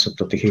мэтлээ олон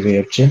асуудлуудыг хийгээ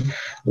явж байна.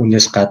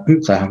 Үүнээс гадна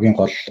за хамгийн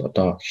гол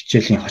одоо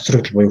хичээлийн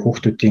хоцрогдол буюу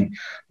хүүхдүүдийн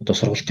одоо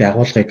сургалтын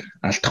агуулгыг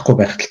алдахгүй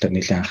байх талаар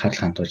нэлээд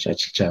анхаарал хандуулж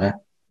ажиллаж байгаа.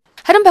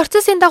 Харин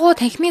процессын дагуу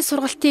танхимын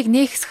сургалтыг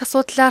нээх хэсэг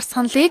асуудлаар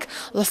саналыг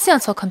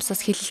улсын онцгой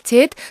комиссаас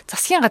хэлэлцээд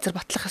засгийн газар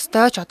батлах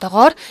ёстой ч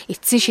одоогоор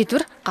эцсийн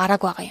шийдвэр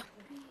гараагүй байгаа юм.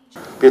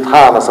 Бид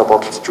хаанаасаа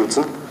бодолцож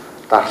үзнэ.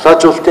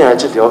 Дархлаажуулалтын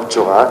ажил явж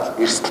байгаа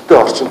эрсдэлтэй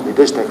орчинд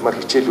мэдээж танхимаар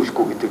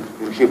хичээлүүлэхгүй гэдэг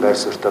ерөнхий байр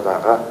суурьтай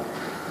байгаа.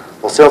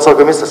 Улсын онцгой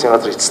комисс засгийн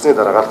газар эцэсний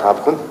дараагаар та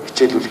бүхэнд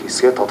хичээлүүлэх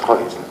хэсгээ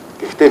тодорхой хэлнэ.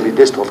 Гэхдээ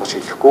мэдээж тулгаж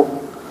хэлэхгүй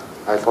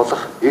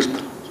айлгуулах эрт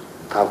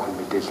та бүхэн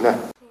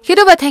мэдээлнэ.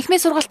 Хэрвээ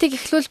танхимын сургалтыг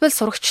эхлүүлбэл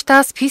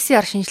сурагчдаас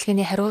PCR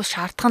шинжилгээний хариу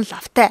шаардах нь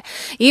лавтай.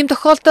 Ийм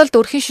тохиолдолд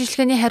өрхийн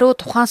шинжилгээний хариу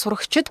тухайн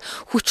сурагчид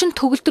хүчин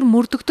төгөлдөр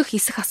мөрдөгдөх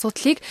эсэх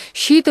асуудлыг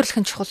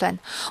шийдвэрлэх нь чухал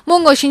байна.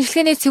 Мөн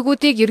шинжилгээний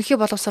цэгүүдийг ерөнхий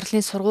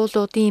боловсролын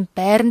сургуулиудын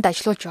байранд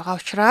ажиллуулж байгаа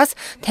учраас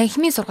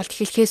танхимын сургалт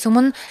эхлэхээс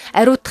өмнө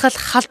ариутгал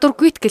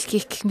халдваргүйт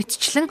гэлхийх гэх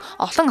мэтчлэн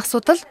олон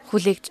асуудал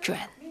хүлээгдэж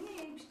байна.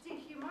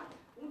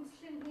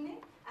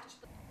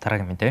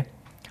 Дараагийн мэдээ.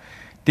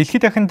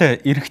 Дэлхийд дахинд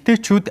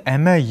эрэгтэйчүүд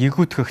амиа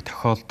эгүүтгэх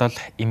тохиолдол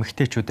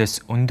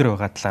эмэгтэйчүүдээс өндөр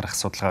байгаа талаарх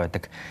судалгаа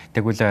байдаг.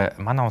 Тэгвэл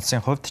манай улсын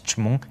хувьд ч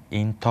мөн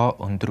энэ тоо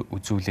өндөр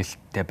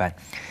үзүүлэлттэй байна.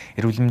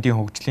 Эрүүл мэндийн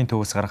хөгжлийн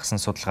төвөөс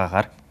гаргасан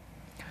судалгаагаар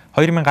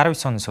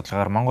 2019 оны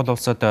судалгаагаар Монгол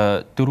улсад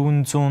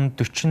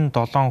 447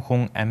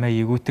 хүн амиа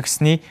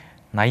эгүүтгсний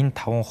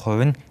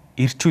 85% нь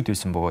эрчүүд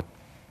байсан бөгөөд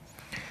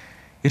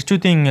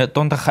эрчүүдийн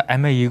дундах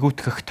амиа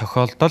эгүүтгэх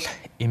тохиолдол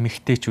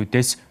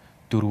эмэгтэйчүүдээс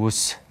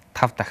 4-5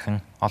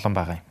 дахин олон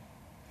байгаа юм.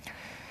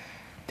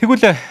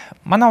 Тэгвэл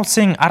манай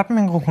улсын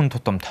 10,000 хүн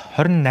тутамд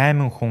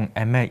 28 хүн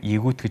амиа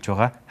эгүүтгэж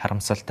байгаа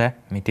харамсалтай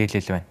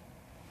мэдээлэл байна.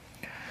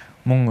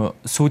 Мөн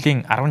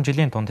сүүлийн 10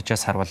 жилийн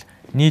дунджаас харвал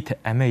нийт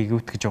амиа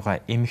эгүүтгэж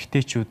байгаа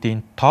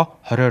эмэгтэйчүүдийн тоо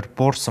 20-оор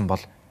буурсан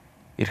бол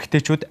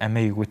эрэгтэйчүүд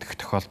амиа эгүүтгэх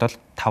тохиолдол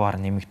 5-аар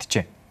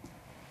нэмэгдэжээ.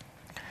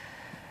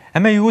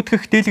 Амиа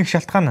эгүүтгэх дийлэнх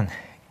шалтгаан нь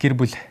гэр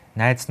бүл,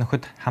 найз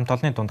нөхөд, хамт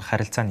олонны дунд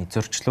харилцааны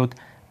зөрчлүүд,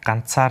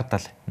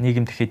 ганцаардал,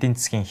 нийгэмдэх эдийн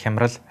засгийн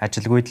хямрал,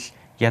 ажилгүйдэл,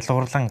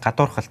 ялгуурлан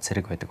гадуурхалт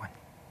зэрэг байдаг байна.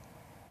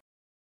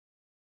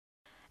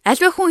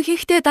 Альва хүн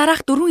ихэнхдээ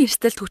дараах 4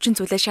 эрсдэлт хүчин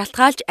зүйлээ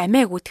шалтгаалж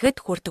амиа эгүүтгэхэд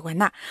хүрдэг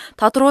байна.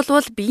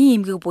 Тодорхойлбол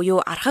биеийн эмгэг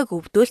буюу архаг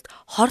өвдөлт,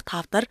 хорт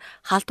хавдар,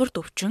 халдвар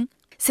төвчин,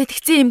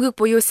 сэтгцийн эмгэг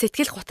буюу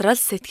сэтгэл готрал,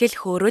 сэтгэл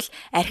хөөрөл,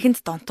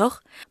 архинд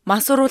донтох,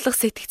 мансууруулах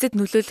сэтгцэд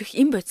нөлөөлөх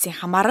эм бодисын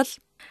хамаарал,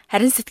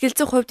 харин сэтгэл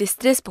зүйн хувьд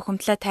стресс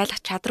бухимдлаа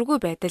тайлах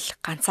чадваргүй байдал,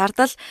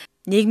 ганцаардал,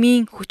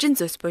 нийгмийн хүчин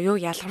зүйлс буюу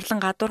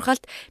ялгарлан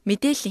гадуурхалт,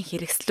 мэдээллийн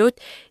хэрэгслүүд,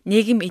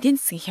 нийгэм эдийн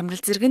засгийн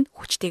хямрал зэрэг нь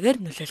хүчтэйгээр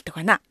нөлөөлдөг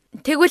байна.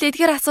 Тэгвэл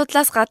эдгээр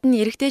асуудлаас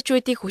гадна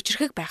эрэгтэйчүүдийг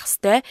хүчрэхэг байх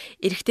ёстой.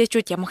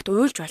 Эрэгтэйчүүд ямагт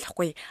уйлж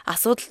болохгүй.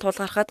 Асуудал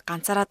тулгархад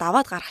ганцаараа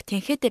даваад гарах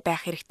тэнхээтэй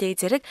байх хэрэгтэй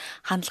зэрэг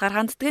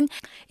хандлагаар ханддаг нь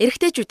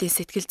эрэгтэйчүүдийн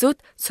сэтгэл зүйд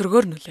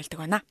сөргөөр нөлөөлдөг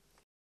байна.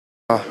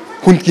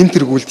 Хүнд гэмт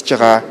хэрэг үлдэж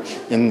байгаа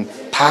энэ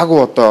таагүй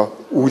одоо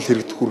үйл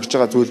хэрэгт хүргэж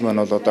байгаа зүйл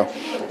маань бол одоо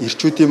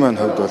эрчүүдийн маань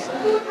хувьд бол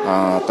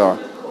одоо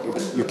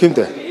юу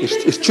гэмдэ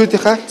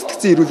эрчүүдийнхаа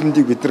сэтгцэн эрүүл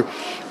мэндийг бид нар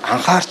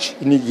анхаарч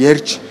энийг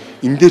ярьж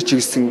энэ дээр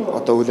чиглэсэн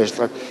одоо үйл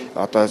ажиллагааг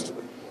одоо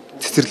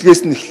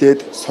цэцэрлэгээс нь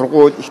эхлээд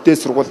сургууль, ихтэй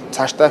сургууль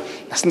цаашдаа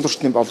насан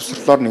туршны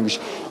боловсролоор нэгж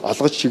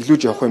олгож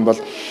чиглүүлж явах юм бол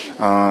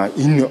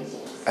энэ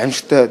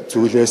амжилттай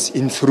зүйлээс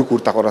энэ сөрөг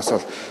үр дагавараас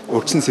бол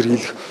урьдчилан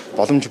сэргийлэх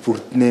боломж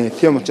бүрднэ.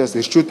 Тийм учраас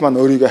эрчүүд маань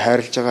өөрийгөө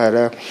хайрлаж байгаа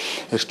арай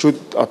эрчүүд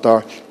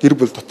одоо гэр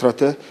бүл дотроо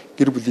те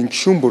гэр бүлийн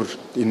гишүүн бүр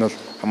энэ бол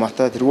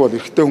хамаатай. Тэргүй бол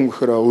эрэгтэй хүн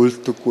гэхээр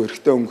уйлдаггүй,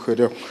 эрэгтэй хүн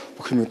гэхээр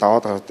бүх юмыг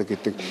даваад гаргадаг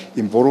гэдэг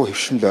ийм буруу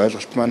хэвшмэл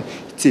ойлголт маань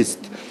эцсийн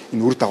эцэд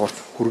энэ үр дагаварт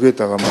хүргээд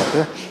байгаа маа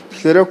те.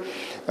 Тэгэхээр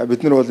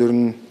бид нар бол ер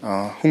нь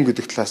хүн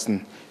гэдэг талаас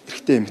нь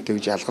эрэгтэй эмэгтэй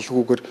гэж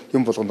ялгалгүйгээр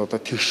юм болгонд одоо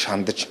тэгш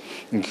хандаж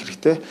ингэх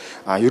хэрэгтэй.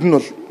 Ер нь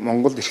бол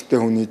Монгол эрэгтэй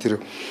хүний тэр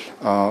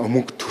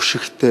өмг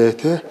түшигтэй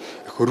тий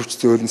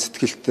хөрвч зөөлөн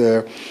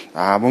сэтгэлтэй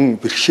мөн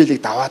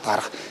бэрхшээлийг даваад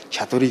гарах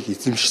чадварыг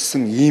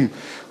эзэмшсэн ийм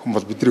хүн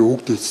бол бидний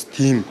өвгдөөс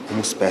тийм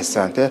хүмүүс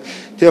байсан тий.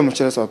 Тийм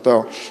учраас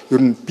одоо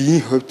ер нь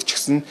биеийн хувьд ч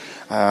гэсэн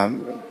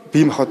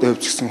бие махбодын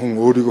хувьд ч гэсэн хүн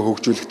өөрийгөө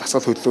хөгжүүлэх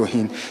дасгал хөдөлгөөн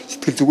хийн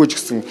сэтгэл зүгөө ч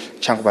гэсэн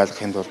чанга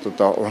байлгахын тулд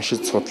одоо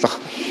уншиж судлах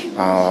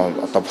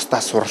одоо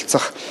бусдаас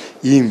суралцах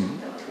ийм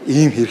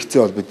хэрэгцээ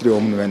бол бидний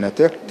өмнө байна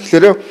тий.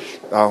 Тэгэхээр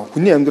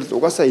хүний амьдрал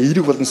угаасаа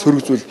эерэг болон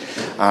сөрөг зүйл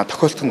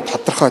тохиолдох нь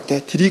тодорхой тий.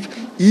 Тэрийг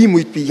ийм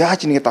үед би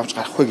яаж нэгэд авч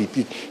гарах вэ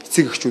гэдгийг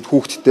эцэг эхчүүд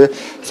хүүхдтэй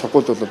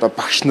сургуульд бол одоо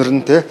багш нар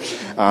нь тий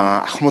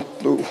ахмад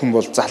хүн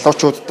бол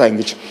залуучуудаа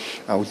ингэж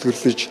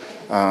үлгэрлэж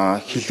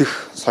хэлэх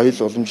соёл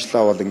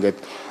уламжлалаа бол ингээд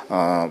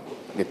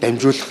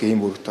дамжуулах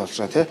ийм үүрэгтэй болж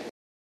байгаа тий.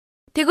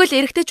 Тэгвэл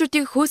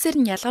эрэгтэйчүүдийг хөөсөр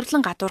нь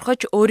ялгарлан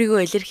гадуурхаж өөрийгөө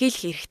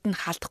илэрхийлэх эрхт нь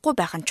халдахгүй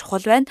байх нь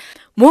чухал байна.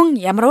 Мөн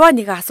ямарваа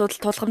нэгэн асуудал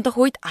тулгамдах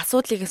үед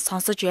асуудлыг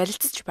сонсож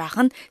ярилцаж байх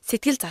нь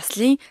сэтгэл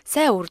заслын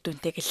сайн үр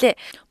дүнтэй гэлээ.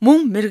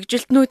 Мөн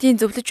мэрэгжилтнүүдийн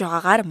зөвлөж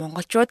байгаагаар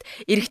монголчууд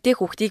эрэгтэй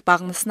хүүхдийг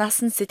бага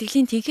наснаас нь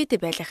сэтгэлийн тэнхээтэй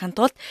байлгахын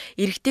тулд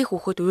эрэгтэй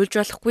хүүхэд уйлж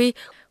болохгүй,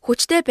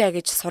 хүчтэй бай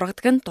гэж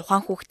сургадаг нь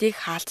тухайн хүүхдийг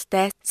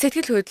хаалттай,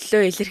 сэтгэл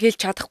хөдлөлөө илэрхийлж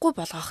чадахгүй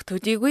болгох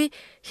төдийгүй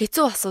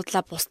хэцүү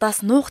асуудлаа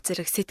бусдаас нуух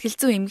зэрэг сэтгэл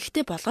зүйн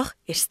эмгэгтэй болгох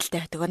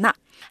эрсдэлтэй байдаг байна.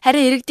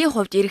 Харин иргэдийн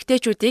хувьд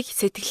эрэгтэйчүүдийг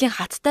сэтгэлийн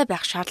хаттай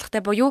байх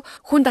шаардлагатай буюу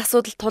хүнд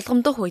асуудал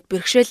тулгамдах үед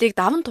бэрхшээлийг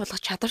даван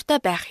туулах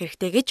чадвартай байх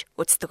хэрэгтэй гэж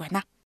үздэг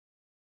байна.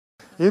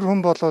 Эр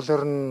хүн бол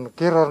ер нь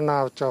гэр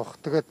орноо авч явах.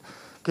 Тэгээд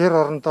гэр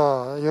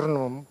орондоо ер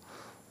нь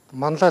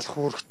манлайлах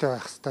үүрэгтэй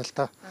байх хэрэгтэй л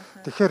да.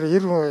 Тэгэхээр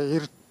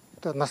эр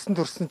насан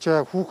турсан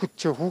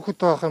хүүхэд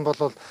байх юм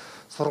бол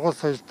сургууль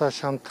соёлдоо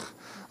шамдах,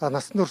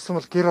 насан турсан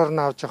бол гэр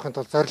орноо авч явахын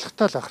тулд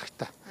зоригтой л байх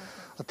хэрэгтэй.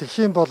 Тэгэх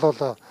юм бол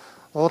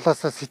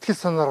уулаасаа сэтгэл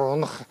санаар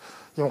унах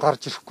юм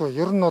гарч ирэхгүй.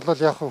 Ер нь бол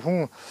яг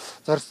хүн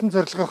зорьсон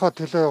зорилгынхоо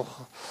төлөө явах,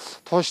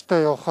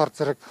 тууштай явахаар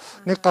зэрэг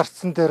нэг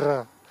гарцсан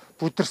дээр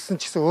бүдэрсэн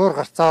ч гэсэн өөр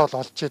гарц заавал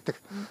олж идэг.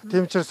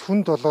 Тийм учраас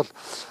хүнд бол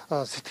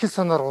сэтгэл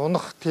санаар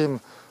унах тийм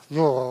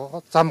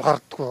юу зам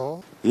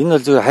гардаггүй. Энэ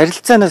бол зөв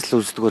харилцаанаас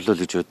л үүсдэг болов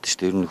гэж боддог шүү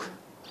дээ. Ер нь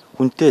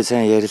хүнтэй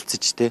сайн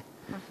ярилцаж те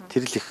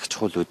тэр л их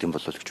чухал үт юм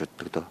болов гэж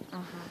боддог доо.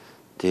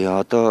 Тэгээ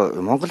одоо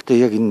Монголд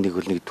яг энэ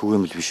нэг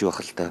төвөмөл биш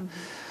байх л та.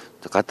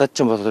 Гадаад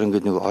ч болохоор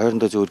ингээд нэг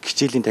хоорондоо зөвхөн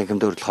хичээлийн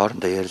танхимд хүртэл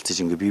хоорондоо ярилцаж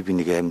ингээд бие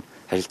бинийг амин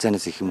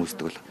харилцаанаас их юм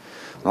үүсдэг бол.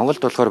 Монголд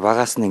болохоор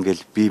багаас нь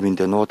ингээд бие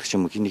биендээ нуудаг ч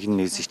юм уу, хин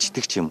нэгнээс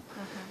ичдэг ч юм уу.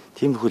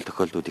 Тиймэрхүү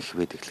тохиолдлууд их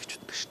байдаг л гэж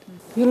боддог шүү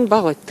дээ. Ер нь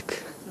баг байдаг.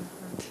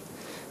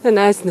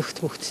 Найз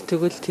нөхд мөхд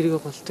тэгвэл тэрийг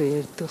голдуу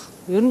ярьдаг.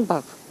 Ер нь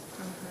баг.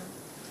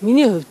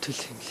 Миний хувьд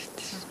үл юм л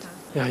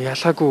дээ.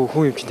 Ялгаагүй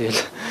хүн юм чинь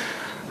тэгэл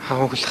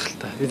хавааглах л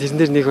та. Тэрэн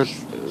дээр нэг бол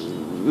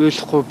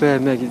ойлгохгүй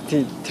баймаа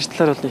гэдэг тэр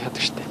талаар бол нэг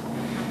хадаг штэ.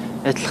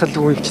 Адилхан л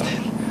хүн юм чинь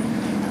тэгэл.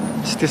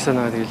 Сэтгэл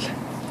санаагаа тэгэл.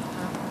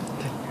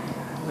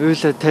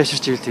 Ойлоо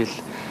тайширч ивэл тэгэл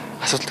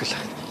асуудал гэх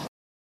юм.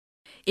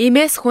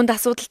 Иймээс хүнд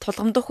асуудал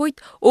тулгамдах үед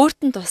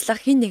өөрт нь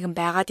туслах хэн нэгэн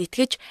байгаад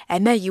итгэж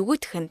амиа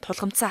югүйдэх нь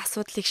тулгамдсан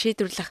асуудлыг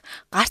шийдвэрлэх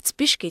гарц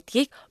биш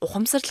гэдгийг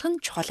ухамсарлах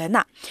нь чухал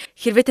байна.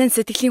 Хэрвээ тань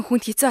сэтгэлийн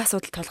хүнд хэцүү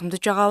асуудал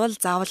тулгамдж байгаа бол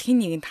заавал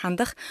хэн нэгэнд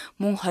хандах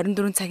мөн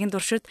 24 цагийн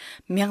туршид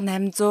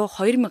 1800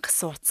 2000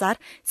 гэсэн утсаар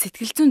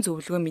сэтгэл зүйн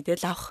зөвлөгөө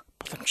мэдээлэл авах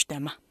боломжтой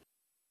юм а.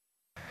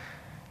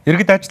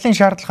 Иргэд ажлын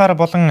шаардлагаар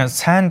болон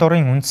сайн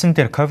дурын үндсэн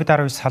дээр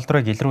COVID-19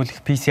 салбарыг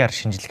илрүүлэх PCR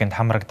шинжилгээнд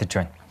хамрагдаж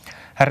байна.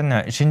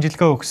 Харин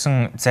шинжилгээ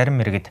өгсөн зарим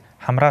иргэд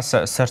хамраас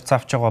сорьц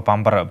авч байгаа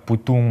бамбар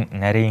бүдүүн,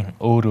 нарийн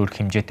өөр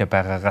хэмжээтэй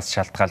байгаагаас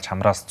шалтгаалж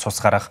хамраас цус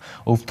гарах,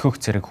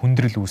 өвдгөх зэрэг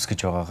хүндрэл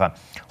үүсгэж байгаагаа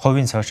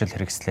хувийн сошиал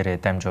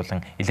хэрэгслээрээ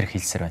дамжуулан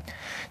илэрхийлсээр байна.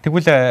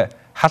 Тэгвэл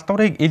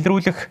халдварыг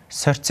илрүүлэх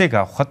сорьцыг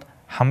авахд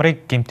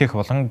хамрыг гэмтэх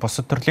болон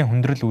бусад төрлийн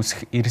хүндрэл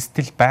үүсэх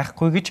эрсдэл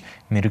байхгүй гэж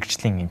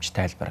мэргэжлийн эмч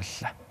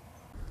тайлбарллаа.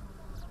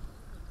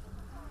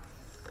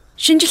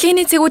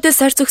 Шинжилгээний цэгүүдээс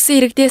сорьц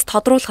өгсөн иргэдээс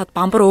тодруулахад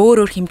бамбар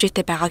өөр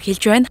хэмжээтэй байгааг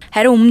хэлж байна.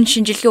 Харин өмнө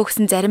шинжилгээ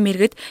өгсөн зарим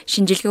иргэд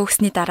шинжилгээ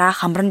өгсөний дараа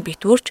хамар нь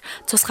битүүрч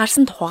цус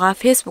гарсан тухайга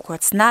Facebook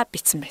хуудаснаа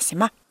бичсэн байсан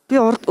юм а. Би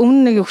урд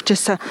өмнө нэг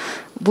өвчөөс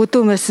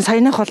бүдүүн байсан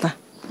саяных бол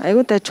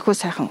айгүй дажгүй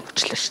сайхан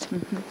өвчлөө шүү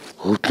дээ.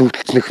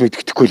 Хөдөлгөлтнөх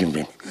мэддэхгүй юм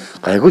байна.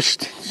 Гайгүй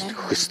шүү дээ.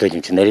 Хөстэй юм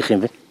чи нарийнх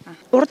юм байна.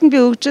 Урд нь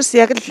би өгчөөс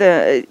яг л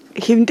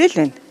хэвдэл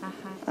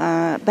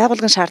байна.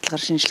 Байгуулгын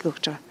шаардлагаар шинжилгээ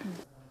өгч байгаа.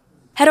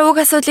 Харин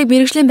уг асуудлыг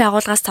мэргэжлийн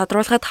байгууллагаас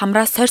тодруулахад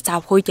хамраас сорьц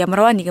авах үед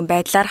ямарваа нэгэн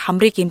байдлаар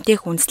хамрыг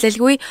гэмтэх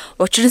үндэслэлгүй,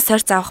 учир нь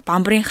сорьц авах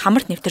бамбарын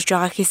хамарт нэвтэрж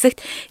байгаа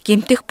хэсэгт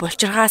гэмтэх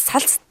булчиргаа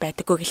салцт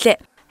байдаггүй гэлээ.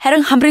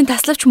 Харин хамрын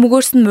таславч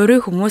мөгөөрсөн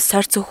мөрөө хүмүүс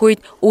сорьц өгөх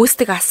үед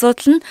үүсдэг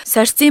асуудал нь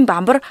сорьцын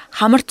бамбар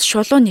хамарт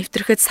шулуун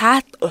нэвтрэхэд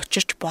саат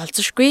учирч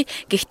болзошгүй.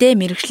 Гэхдээ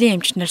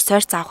мэргэжлийн эмчнэр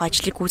сорьц авах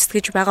ажлыг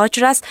гүйцэтгэж байгаа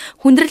учраас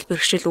хүндрэл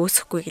бэрхшээл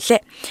үүсэхгүй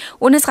гэлээ.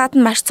 Үүнээс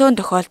гадна маш цөөн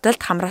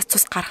тохиолдолд хамраас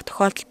цус гарах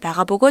тохиолдол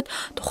байгаа бөгөөд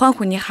тухайн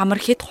хүний хамар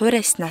хэд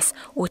хуурайснаас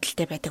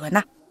үүдэлтэй байдаг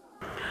байна.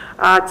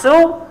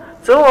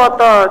 Зөв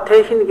одоо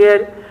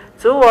техникээр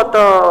зөв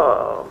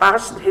одоо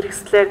багш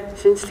хэрэгслээр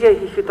шинжилгээ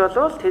хийхэд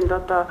бол тэнд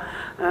одоо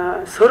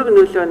сөрөг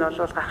нөлөө нь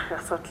бол гарах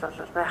асуудал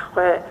бол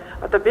байхгүй.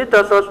 Одоо бид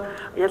бол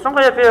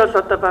ялангуяа би бол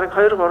одоо бараг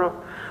 2-3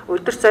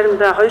 өдөр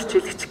заримдаа 2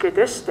 жилгч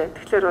гэдэг шүү дээ.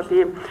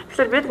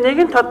 Тэгэхээр бид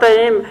нэгэнт одоо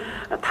ийм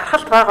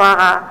тархалт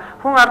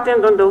байгаа хүн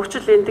ардын дунд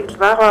өвчл эндэгдэл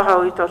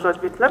байгаа үед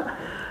бол бид нар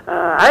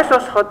аль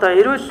болох одоо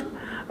эрүүл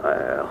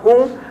хүн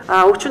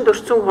өвчнөд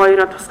өрцөн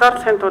хоёроо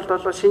тусгаарлахын тулд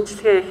бол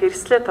шинжилгээ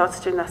хэрэгслээ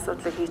тооцож энэ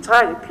асуудлыг хийж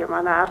байгаа гэдгийг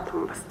манай ард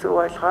хүмүүс бас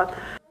зөв ойлгоод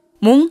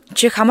мөн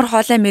чих хамар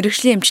хоолой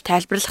мэргэжлийн эмч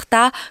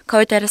тайлбарлахдаа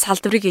ковид-19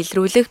 салдварыг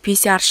илрүүлэх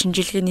PCR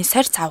шинжилгээний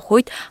сорьц авах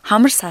үед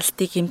хамар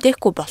салтыг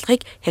эмдээхгүй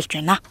болохыг хэлж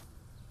байна.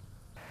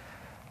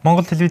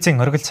 Монгол телевизийн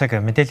оргил цаг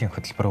мэдээллийн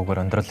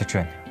хөтөлбөр өндөрлөж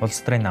байна.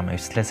 Улс төрийн нам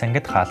эвслээс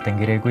ангид хаалтан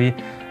гэрээгүй,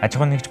 аж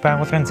ахуйн нэгж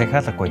байгууллагын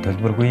захиалгагүй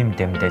төлбөргүй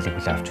мэдээллийг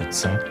хүлээн авч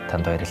үзсэн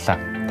танд баярлалаа.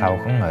 Та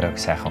бүхэн оройг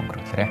сайхан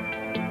өнгөрүүлээрэй.